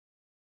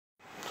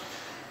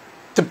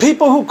The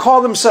people who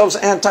call themselves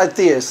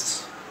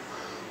anti-theists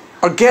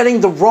are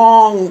getting the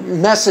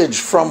wrong message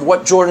from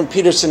what Jordan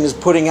Peterson is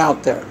putting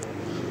out there.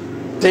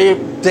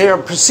 They are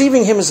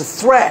perceiving him as a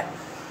threat.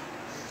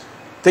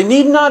 They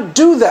need not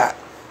do that.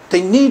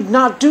 They need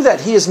not do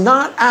that. He is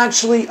not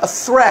actually a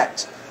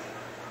threat.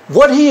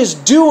 What he is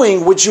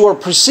doing, which you are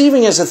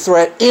perceiving as a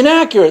threat,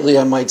 inaccurately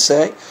I might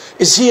say,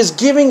 is he is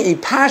giving a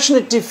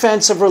passionate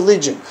defense of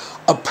religion.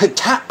 A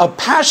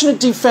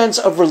passionate defense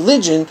of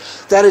religion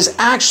that is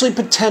actually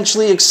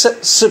potentially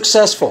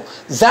successful.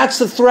 That's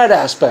the threat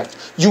aspect.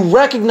 You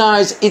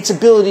recognize its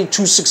ability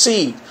to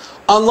succeed.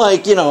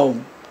 Unlike,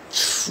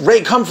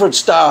 Ray Comfort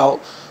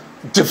style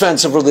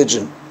defense of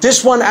religion.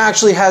 This one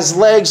actually has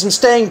legs and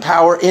staying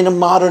power in a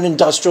modern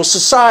industrial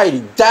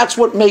society. That's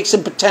what makes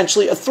him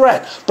potentially a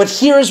threat. But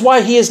here is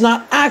why he is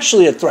not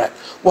actually a threat.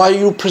 Why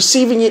you're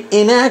perceiving it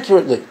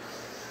inaccurately.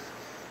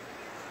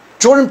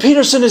 Jordan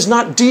Peterson is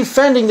not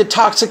defending the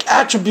toxic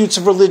attributes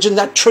of religion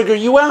that trigger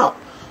you out.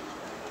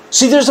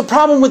 See, there's a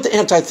problem with the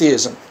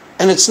anti-theism.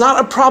 And it's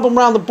not a problem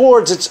around the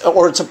boards, it's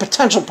a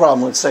potential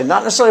problem, let's say.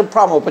 Not necessarily a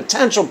problem, a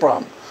potential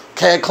problem.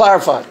 Okay, I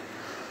clarified.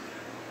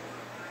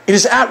 It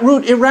is at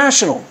root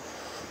irrational.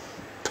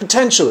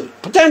 Potentially.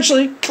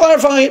 Potentially.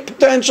 Clarifying it.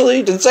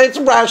 Potentially. Didn't say it's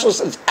irrational.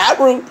 It's at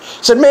root.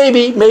 Said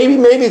maybe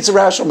it's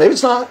irrational. Maybe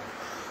it's not.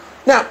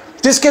 Now,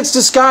 this gets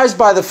disguised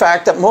by the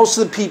fact that most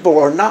of the people,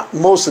 or not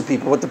most of the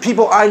people, but the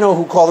people I know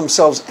who call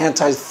themselves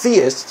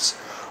anti-theists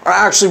are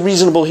actually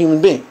reasonable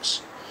human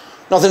beings.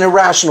 Nothing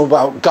irrational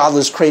about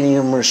Godless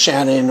Cranium or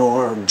Shannon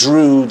or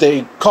Drew.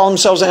 They call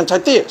themselves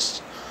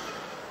anti-theists.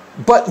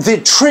 But they're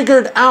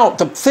triggered out,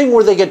 the thing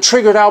where they get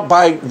triggered out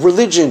by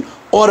religion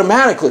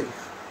automatically,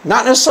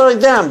 not necessarily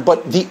them,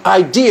 but the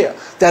idea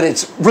that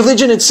it's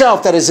religion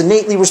itself that is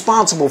innately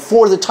responsible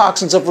for the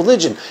toxins of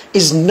religion,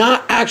 is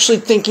not actually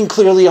thinking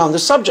clearly on the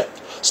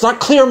subject. It's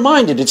not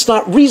clear-minded, it's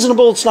not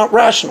reasonable, it's not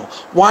rational.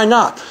 Why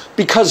not?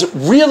 Because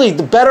really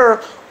the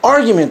better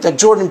argument that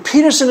Jordan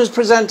Peterson is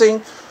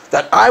presenting,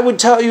 that I would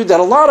tell you that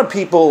a lot of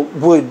people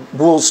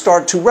will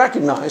start to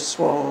recognize,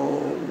 well,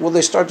 will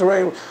they start to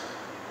recognize?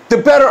 The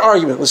better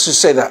argument, let's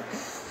just say that.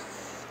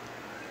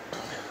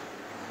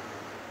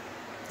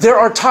 There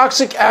are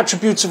toxic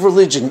attributes of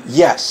religion,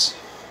 yes.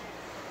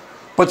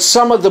 But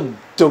some of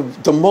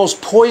the most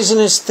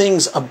poisonous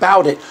things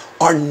about it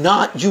are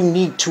not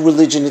unique to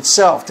religion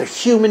itself. They're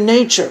human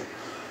nature.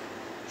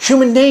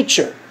 Human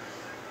nature.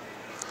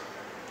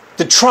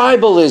 The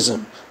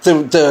tribalism,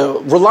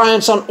 the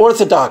reliance on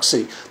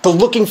orthodoxy, the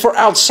looking for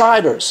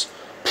outsiders.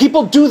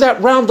 People do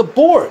that round the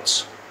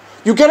boards.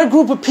 You get a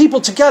group of people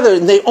together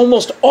and they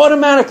almost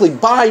automatically,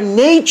 by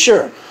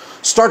nature,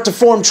 start to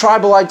form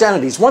tribal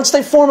identities. Once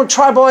they form a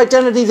tribal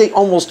identity, they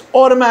almost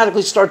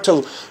automatically start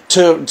to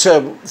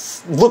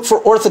look for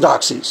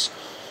orthodoxies.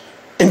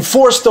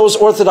 Enforce those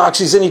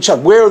orthodoxies in each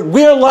other.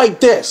 We're like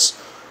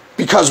this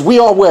because we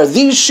all wear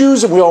these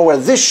shoes and we all wear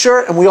this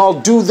shirt and we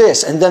all do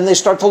this. And then they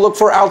start to look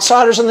for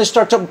outsiders and they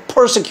start to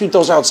persecute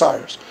those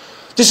outsiders.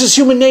 This is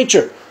human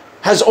nature.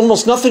 Has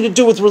almost nothing to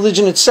do with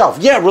religion itself.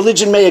 Yeah,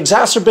 religion may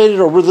exacerbate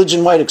it or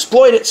religion might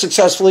exploit it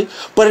successfully,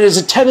 but it is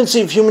a tendency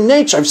of human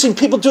nature. I've seen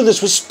people do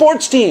this with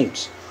sports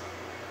teams.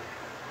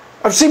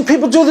 I've seen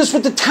people do this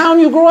with the town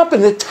you grew up in.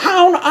 The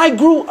town I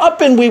grew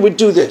up in, we would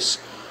do this.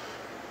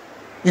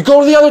 You go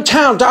to the other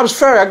town, Dobbs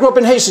Ferry. I grew up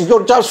in Hastings. You go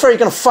to Dobbs Ferry, you're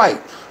going to fight.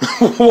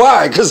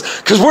 Why? Because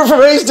we're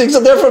from Hastings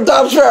and they're from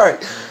Dobbs Ferry.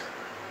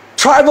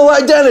 Tribal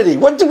identity.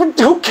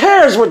 Who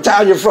cares what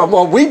town you're from?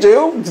 Well, we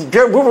do.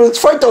 Let's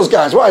fight those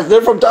guys. Why?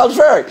 They're from Dobbs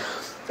Ferry.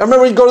 I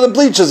remember we'd go to the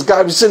bleachers. The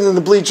guy was sitting in the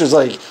bleachers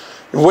like,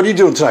 what are you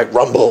doing tonight?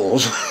 Rumble.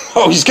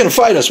 Oh, he's going to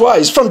fight us. Why?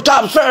 He's from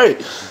Dobbs Ferry.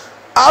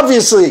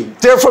 Obviously,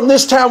 they're from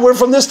this town. We're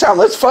from this town.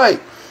 Let's fight.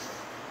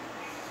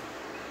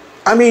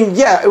 I mean,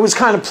 yeah, it was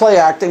kind of play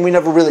acting. We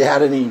never really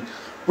had any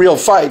real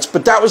fights.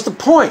 But that was the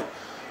point.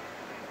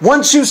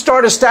 Once you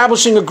start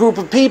establishing a group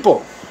of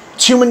people,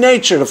 it's human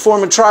nature to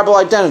form a tribal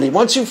identity.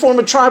 Once you form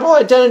a tribal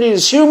identity,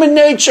 it's human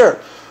nature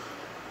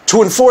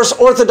to enforce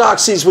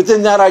orthodoxies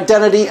within that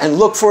identity and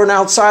look for an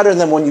outsider. And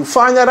then when you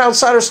find that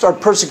outsider, start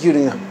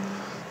persecuting them.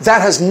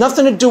 That has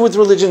nothing to do with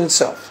religion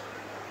itself.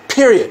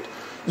 Period.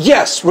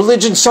 Yes,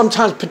 religion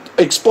sometimes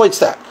exploits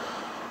that.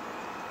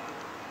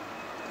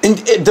 And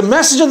the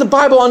message of the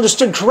Bible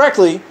understood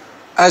correctly,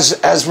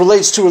 as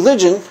relates to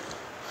religion,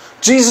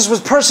 Jesus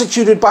was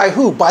persecuted by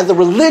who? By the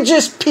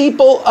religious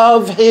people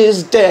of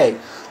his day.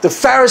 The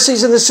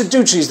Pharisees and the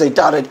Sadducees, they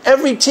dotted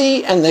every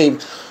T and they...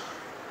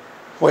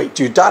 Wait,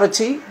 do you dot a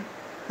T?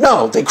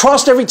 No, they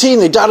crossed every T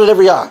and they dotted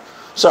every I.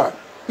 Sorry.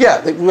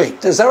 Yeah,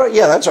 wait, is that right?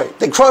 Yeah, that's right.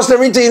 They crossed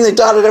every T and they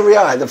dotted every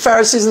I. The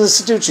Pharisees and the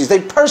Sadducees, they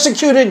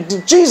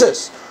persecuted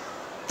Jesus,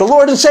 the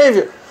Lord and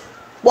Savior.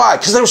 Why?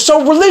 Because they were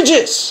so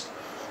religious.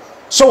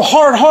 So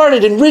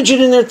hard-hearted and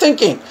rigid in their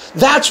thinking.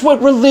 That's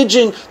what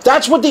religion,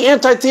 that's what the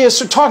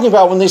anti-theists are talking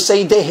about when they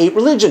say they hate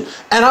religion.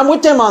 And I'm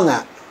with them on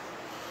that.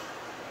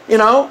 You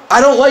know,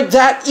 I don't like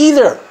that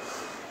either.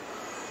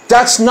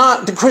 That's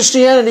not the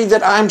Christianity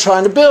that I'm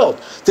trying to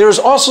build. There is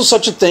also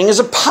such a thing as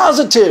a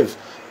positive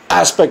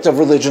aspect of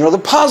religion, or the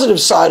positive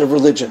side of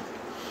religion.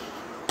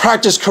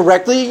 practiced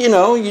correctly, you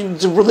know,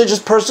 the religious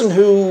person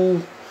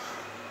who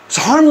is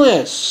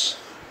harmless.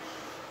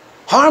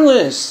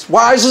 Harmless.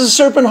 Wise as a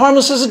serpent,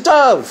 harmless as a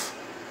dove.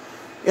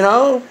 You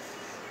know?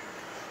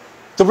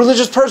 The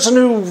religious person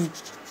who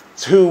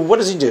what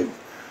does he do?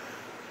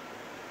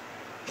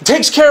 He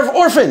takes care of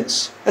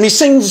orphans. And he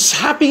sings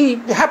happy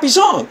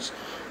songs.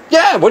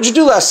 Yeah, what'd you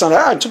do last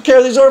Sunday? I took care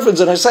of these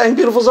orphans and I sang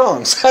beautiful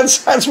songs.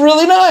 That's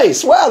really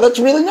nice. Wow, that's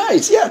really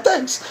nice. Yeah,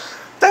 thanks.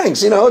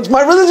 Thanks, you know, it's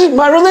my religion.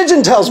 My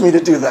religion tells me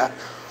to do that.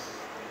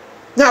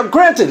 Now,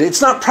 granted,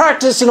 it's not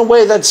practiced in a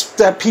way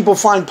that people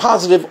find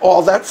positive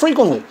all that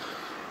frequently.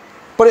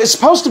 But it's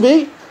supposed to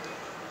be.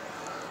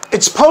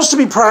 It's supposed to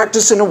be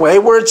practiced in a way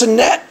where it's a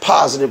net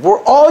positive, where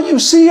all you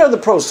see are the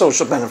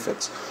pro-social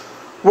benefits.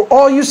 Where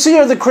all you see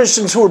are the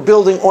Christians who are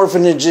building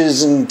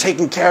orphanages and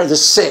taking care of the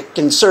sick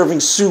and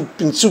serving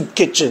soup in soup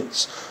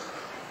kitchens.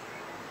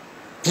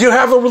 If you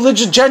have a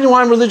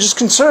genuine religious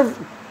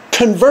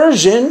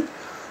conversion,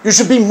 you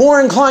should be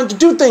more inclined to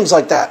do things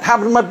like that.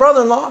 Happened to my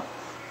brother-in-law.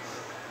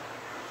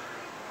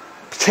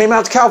 Came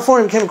out to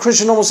California, became a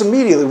Christian almost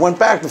immediately. Went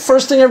back. The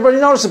first thing everybody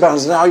noticed about him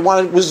is now he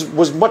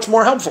was much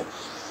more helpful,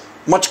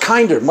 much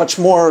kinder, much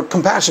more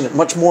compassionate,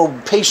 much more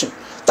patient.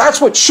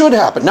 That's what should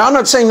happen. Now, I'm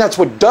not saying that's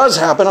what does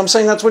happen. I'm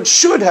saying that's what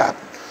should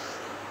happen.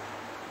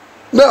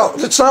 No,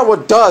 it's not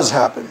what does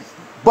happen,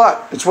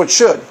 but it's what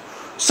should.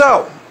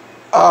 So,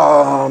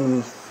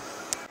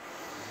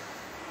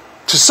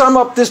 to sum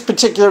up this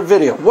particular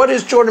video, what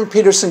is Jordan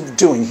Peterson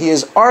doing? He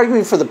is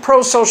arguing for the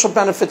pro-social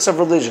benefits of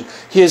religion.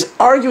 He is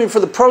arguing for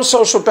the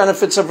pro-social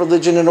benefits of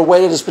religion in a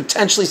way that is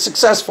potentially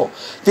successful.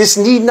 This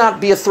need not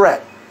be a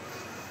threat.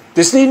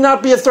 This need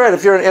not be a threat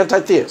if you're an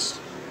anti-theist.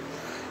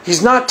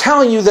 He's not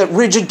telling you that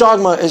rigid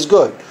dogma is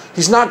good.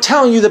 He's not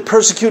telling you that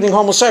persecuting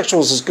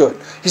homosexuals is good.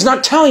 He's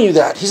not telling you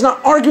that. He's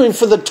not arguing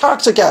for the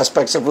toxic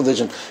aspects of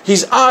religion.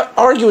 He's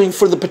arguing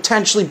for the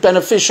potentially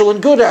beneficial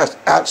and good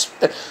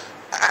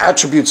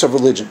attributes of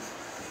religion.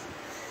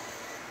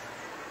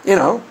 You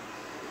know,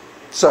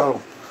 so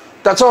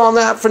that's all on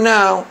that for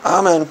now.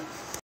 Amen.